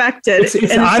unexpected,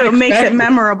 and so it makes it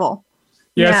memorable.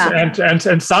 Yes,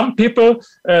 yeah. and some people,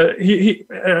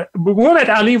 Muhammad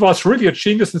Ali was really a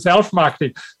genius in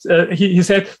self-marketing. He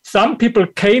said some people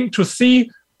came to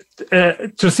see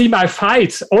my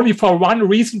fights only for one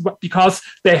reason, because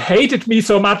they hated me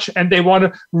so much and they want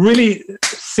to really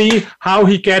see how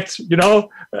he gets,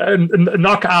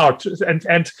 knock out.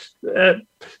 And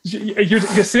you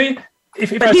see,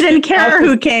 but he didn't care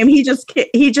who came. He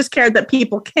just cared that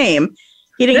people came.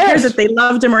 He didn't care that they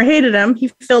loved him or hated him. He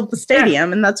filled the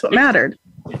stadium, and that's what mattered.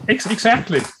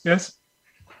 Exactly. Yes.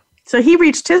 So he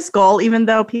reached his goal, even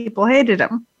though people hated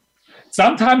him.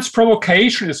 Sometimes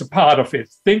provocation is a part of it.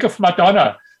 Think of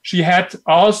Madonna. She had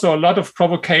also a lot of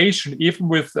provocation, even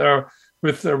with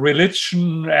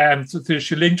religion, and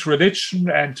she linked religion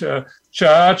and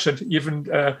church, and even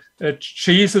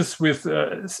Jesus with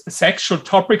sexual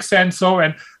topics and so.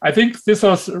 And I think this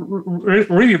was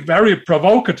really very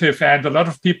provocative, and a lot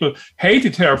of people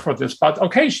hated her for this. But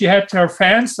okay, she had her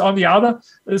fans on the other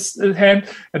hand.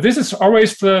 And this is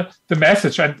always the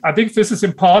message, and I think this is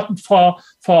important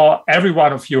for every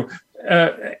one of you,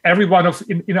 everyone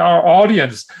in our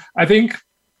audience. I think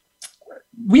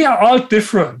we are all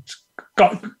different.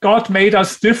 God made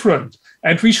us different,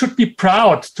 and we should be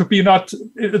proud to be not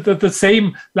the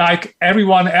same like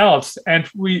everyone else. And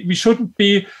we shouldn't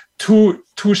be too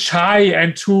shy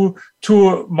and too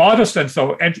modest and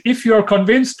so. And if you are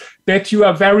convinced that you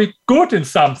are very good in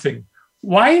something,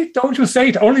 why don't you say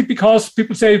it? Only because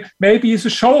people say maybe it's a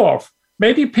show off.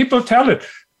 Maybe people tell it.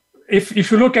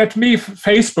 If you look at me,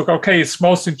 Facebook, okay, it's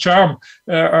most in German,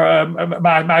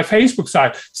 my Facebook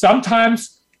site.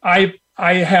 Sometimes I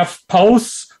have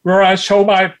posts where I show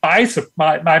my bicep,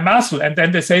 my muscle, and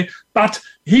then they say, but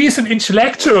he's an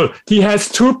intellectual. He has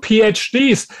 2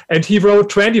 PhDs and he wrote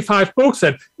 25 books,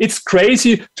 and it's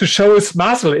crazy to show his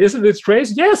muscle. Isn't it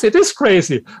crazy? Yes, it is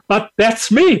crazy, but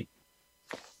that's me.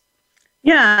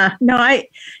 Yeah, no,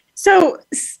 so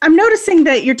I'm noticing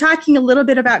that you're talking a little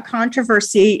bit about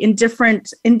controversy in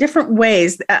different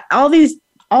ways. All these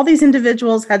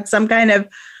individuals had some kind of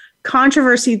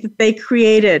controversy that they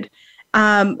created.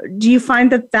 Do you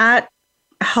find that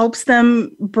helps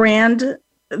them brand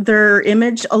their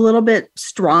image a little bit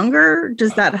stronger?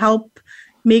 Does that help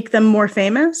make them more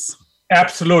famous?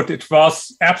 Absolutely. It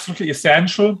was absolutely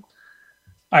essential.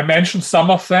 I mentioned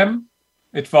some of them.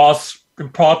 It was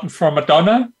important for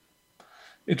Madonna.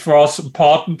 It was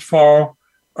important for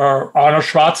Arnold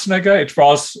Schwarzenegger. It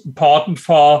was important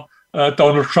for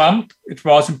Donald Trump. It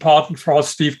was important for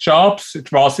Steve Jobs.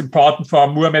 It was important for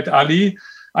Muhammad Ali.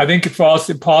 I think it was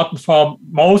important for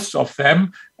most of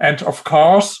them, and of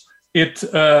course it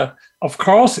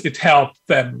helped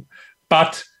them.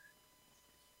 But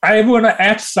I want to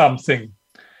add something.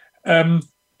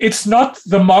 It's not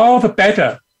the more the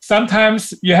better.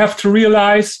 Sometimes you have to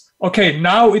realize, okay,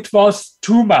 now it was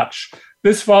too much.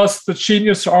 This was the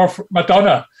genius of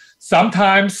Madonna.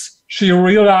 Sometimes she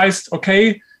realized,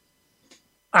 okay,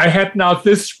 I had now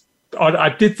this, or I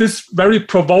did this very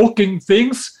provoking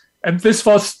things, and this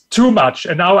was too much,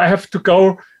 and now I have to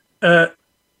go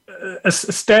a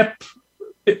step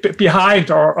behind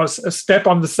or a step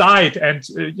on the side, and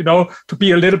to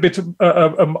be a little bit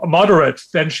moderate.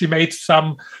 Then she made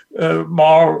some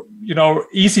more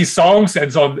easy songs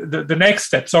and so on. The next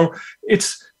step. So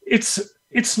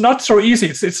it's not so easy.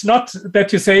 It's not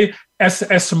that you say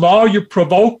as more you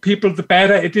provoke people, the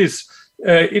better it is.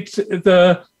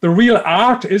 The real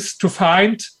art is to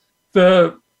find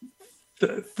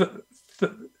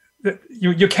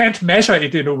you can't measure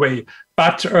it in a way,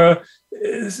 but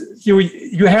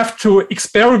you have to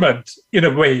experiment in a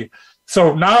way.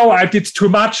 So now I did too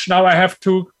much. Now I have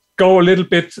to go a little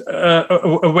bit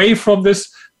away from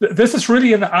this. This is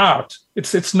really an art.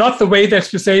 It's not the way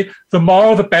that you say the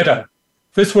more the better.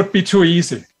 This would be too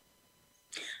easy.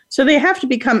 So they have to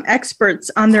become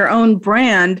experts on their own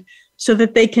brand so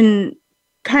that they can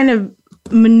kind of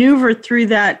maneuver through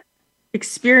that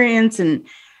experience and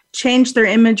change their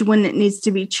image when it needs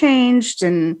to be changed,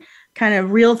 and kind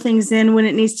of reel things in when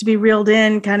it needs to be reeled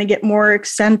in, kind of get more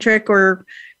eccentric or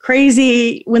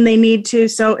crazy when they need to.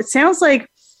 So it sounds like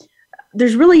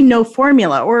there's really no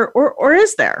formula, or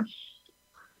is there?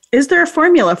 Is there a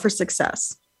formula for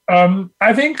success?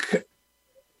 I think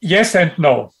yes and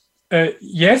no.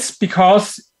 Yes,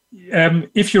 because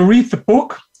if you read the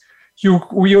book, you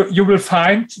will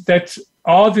find that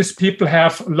all these people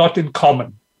have a lot in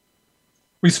common.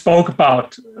 We spoke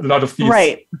about a lot of these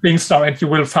things now, and you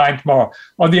will find more.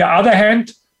 On the other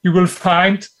hand, you will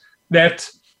find that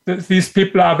these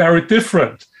people are very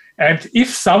different. And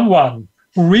if someone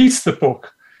who reads the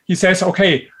book, he says,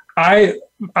 okay, I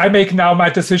make now my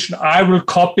decision, I will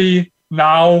copy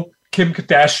now Kim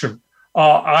Kardashian,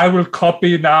 or I will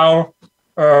copy now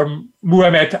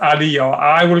Muhammad Ali, or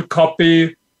I will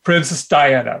copy Princess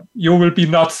Diana. You will be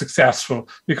not successful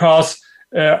because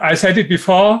I said it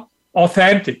before,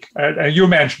 authentic. You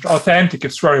mentioned authentic.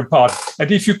 It's very important.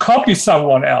 And if you copy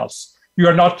someone else, you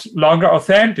are not longer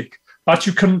authentic, but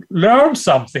you can learn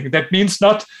something. That means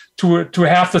not to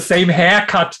have the same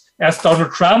haircut as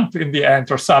Donald Trump in the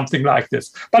end or something like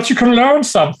this, but you can learn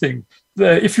something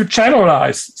if you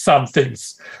generalize some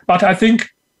things. But I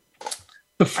think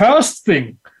the first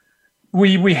thing,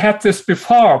 we had this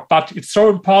before, but it's so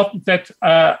important that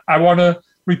I want to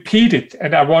repeat it,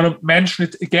 and I want to mention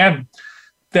it again,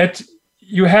 that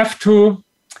you have to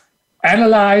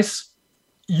analyze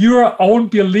your own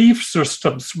belief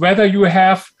systems, whether you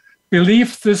have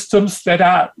belief systems that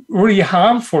are really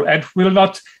harmful and will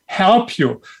not help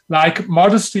you, like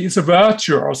modesty is a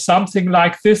virtue or something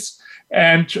like this.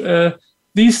 And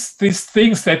these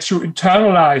things that you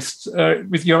internalized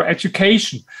with your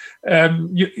education,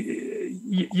 you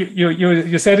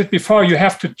said it before, you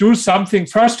have to do something.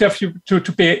 First, you have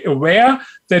to be aware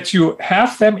that you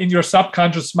have them in your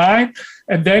subconscious mind,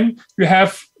 and then you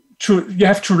have to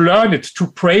learn it, to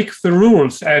break the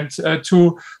rules, and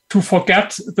to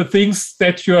forget the things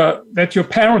that your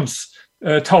parents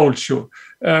told you.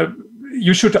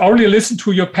 You should only listen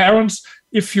to your parents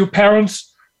if your parents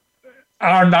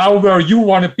are now where you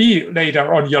want to be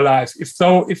later on in your life.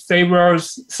 If they were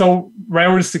so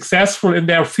very successful in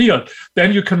their field,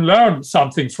 then you can learn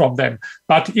something from them.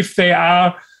 But if they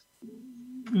are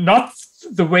not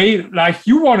the way like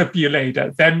you want to be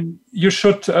later, then you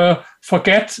should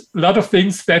forget a lot of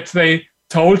things that they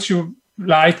told you,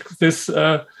 like these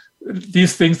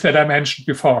things that I mentioned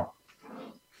before.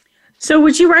 So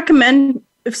would you recommend,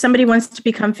 if somebody wants to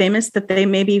become famous, that they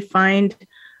maybe find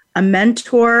a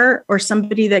mentor or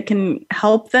somebody that can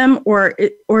help them, or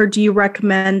do you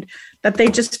recommend that they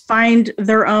just find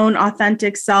their own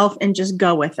authentic self and just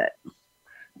go with it?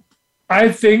 I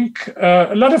think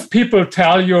a lot of people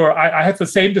tell you, I had the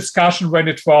same discussion when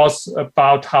it was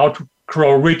about how to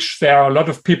grow rich. There are a lot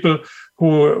of people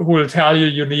who will tell you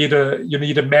you need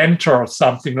a mentor or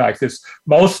something like this.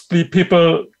 Mostly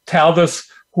people tell this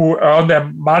who earn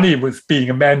their money with being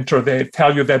a mentor. They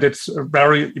tell you that it's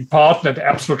very important and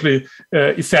absolutely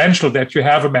essential that you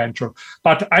have a mentor.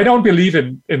 But I don't believe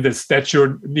in this, that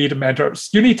you need a mentor.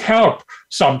 You need help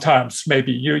sometimes,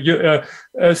 maybe.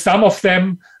 Some of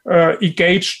them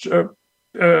engaged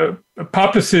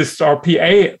publicists or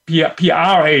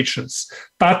PR agents.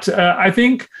 But I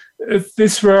think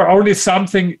these were only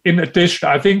something in addition.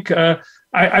 I think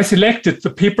I selected the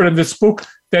people in this book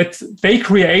that they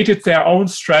created their own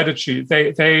strategy.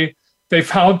 They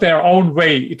found their own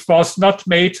way. It was not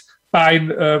made by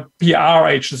PR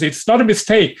agency. It's not a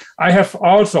mistake. I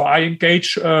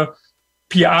engage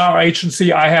PR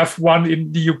agency. I have one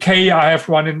in the UK. I have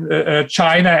one in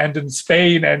China and in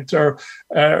Spain. And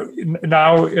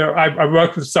now I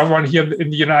work with someone here in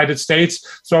the United States.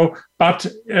 So, but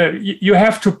you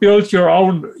have to build your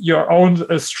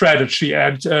own strategy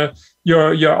and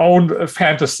your own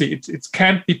fantasy. It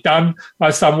can't be done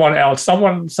by someone else.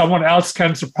 Someone else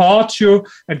can support you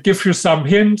and give you some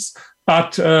hints,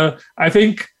 but I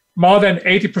think more than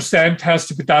 80% has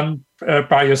to be done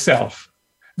by yourself.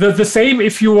 The same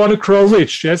if you want to grow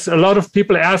rich. Yes, a lot of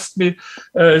people ask me,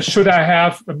 should I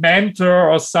have a mentor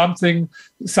or something?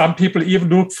 Some people even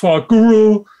look for a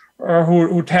guru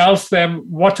who tells them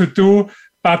what to do.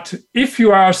 But if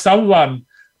you are someone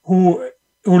who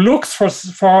looks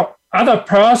for other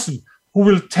person who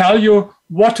will tell you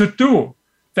what to do,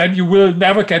 then you will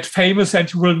never get famous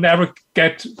and you will never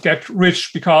get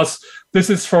rich, because this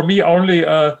is for me only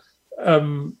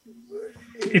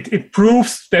it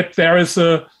proves that there is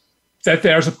a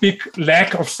big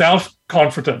lack of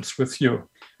self-confidence with you.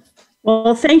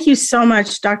 Well, thank you so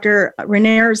much, Dr.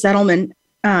 Reinier Zedelman.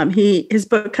 His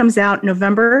book comes out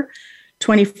November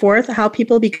 24th, How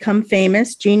People Become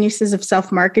Famous, Geniuses of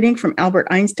Self-Marketing, from Albert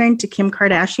Einstein to Kim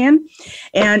Kardashian.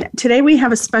 And today we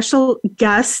have a special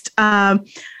guest.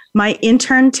 My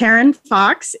intern, Taryn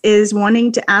Fox, is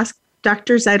wanting to ask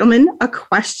Dr. Zedelman a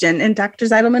question. And Dr.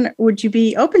 Zedelman, would you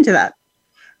be open to that?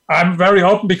 I'm very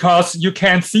open because you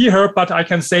can't see her, but I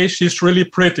can say she's really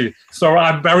pretty. So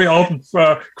I'm very open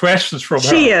for questions from her.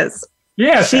 She is.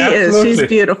 Yes, she absolutely. is. She's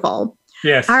beautiful.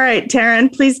 Yes. All right,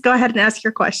 Taryn, please go ahead and ask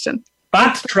your question.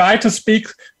 But try to speak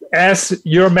as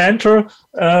your mentor,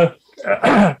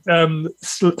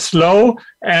 slow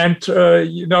and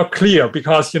clear,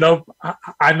 because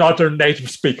I'm not a native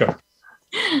speaker.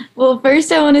 Well,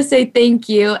 first I want to say thank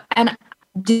you, and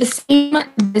the same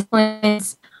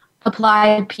disciplines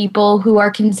apply to people who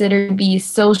are considered to be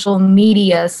social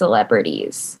media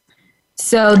celebrities.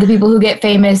 So the people who get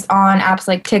famous on apps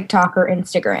like TikTok or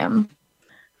Instagram.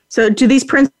 So do these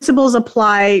principles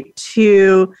apply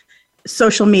to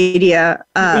social media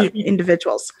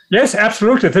individuals? Yes,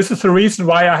 absolutely. This is the reason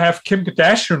why I have Kim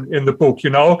Kardashian in the book,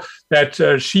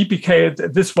 that she became,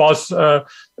 this was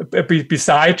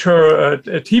beside her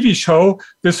TV show,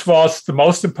 this was the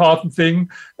most important thing,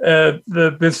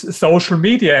 this social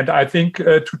media. And I think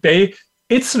today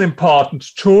it's an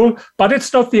important tool, but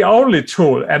it's not the only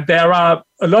tool. And there are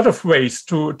a lot of ways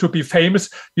to be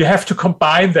famous. You have to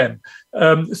combine them.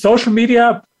 Social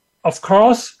media, of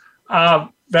course, are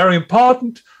very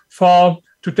important for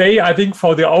today. I think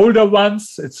for the older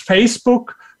ones, it's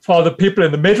Facebook. For the people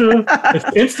in the middle, it's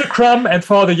Instagram. And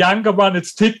for the younger one,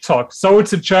 it's TikTok. So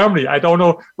it's in Germany. I don't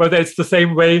know whether it's the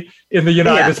same way in the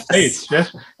United States.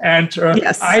 Yes. And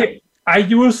yes. I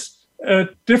use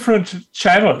different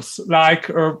channels,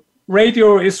 like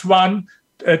radio is one,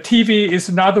 TV is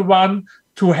another one,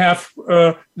 to have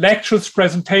lectures,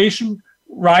 presentation,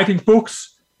 writing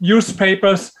books,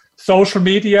 newspapers, social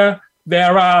media.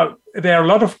 There are a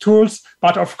lot of tools,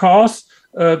 but of course,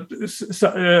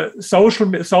 social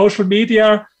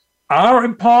media are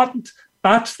important.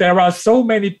 But there are so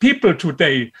many people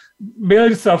today,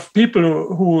 millions of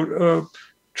people who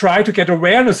try to get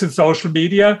awareness in social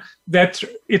media, that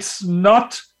it's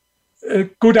not a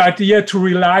good idea to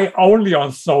rely only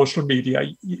on social media.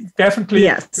 Definitely,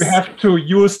 yes. You have to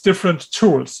use different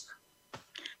tools.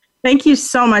 Thank you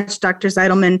so much, Dr.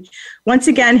 Zedelman. Once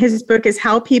again, his book is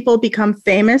How People Become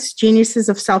Famous, Geniuses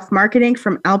of Self-Marketing,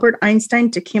 from Albert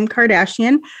Einstein to Kim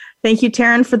Kardashian. Thank you,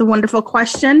 Taryn, for the wonderful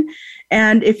question.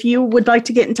 And if you would like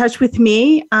to get in touch with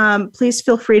me, please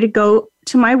feel free to go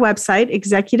to my website,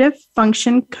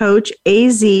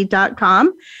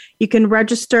 executivefunctioncoachaz.com. You can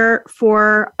register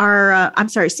for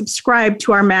subscribe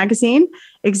to our magazine,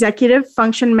 Executive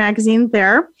Function Magazine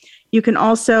there. You can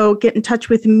also get in touch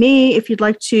with me if you'd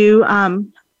like to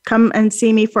come and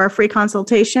see me for a free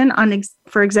consultation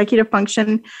for executive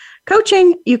function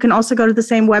coaching. You can also go to the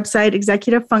same website,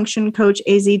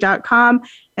 executivefunctioncoachaz.com,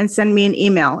 and send me an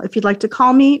email. If you'd like to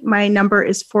call me, my number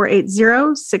is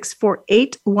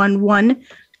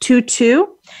 480-648-1122.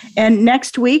 And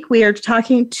next week, we are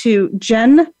talking to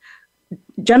Jennifer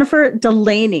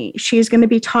Delaney. She's going to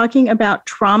be talking about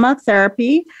trauma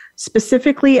therapy,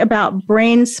 specifically about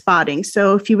brain spotting.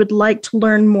 So if you would like to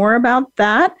learn more about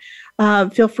that,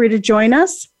 feel free to join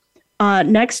us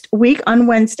next week on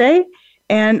Wednesday.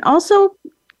 And also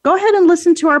go ahead and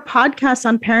listen to our podcast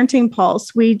on Parenting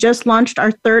Pulse. We just launched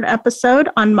our 3rd episode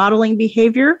on modeling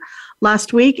behavior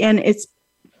last week, and it's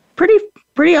pretty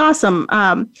awesome.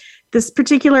 This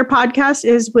particular podcast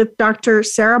is with Dr.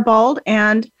 Sarah Bald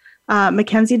and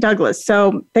Mackenzie Douglas.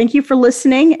 So thank you for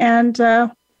listening, and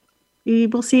We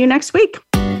will see you next week.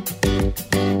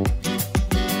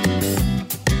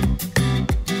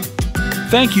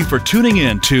 Thank you for tuning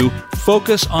in to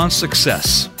Focus on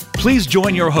Success. Please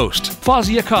join your host,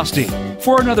 Fawzia Costi,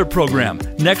 for another program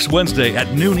next Wednesday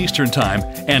at noon Eastern Time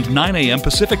and 9 a.m.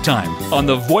 Pacific Time on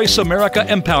the Voice America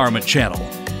Empowerment Channel.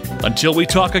 Until we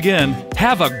talk again,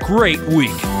 have a great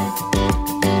week.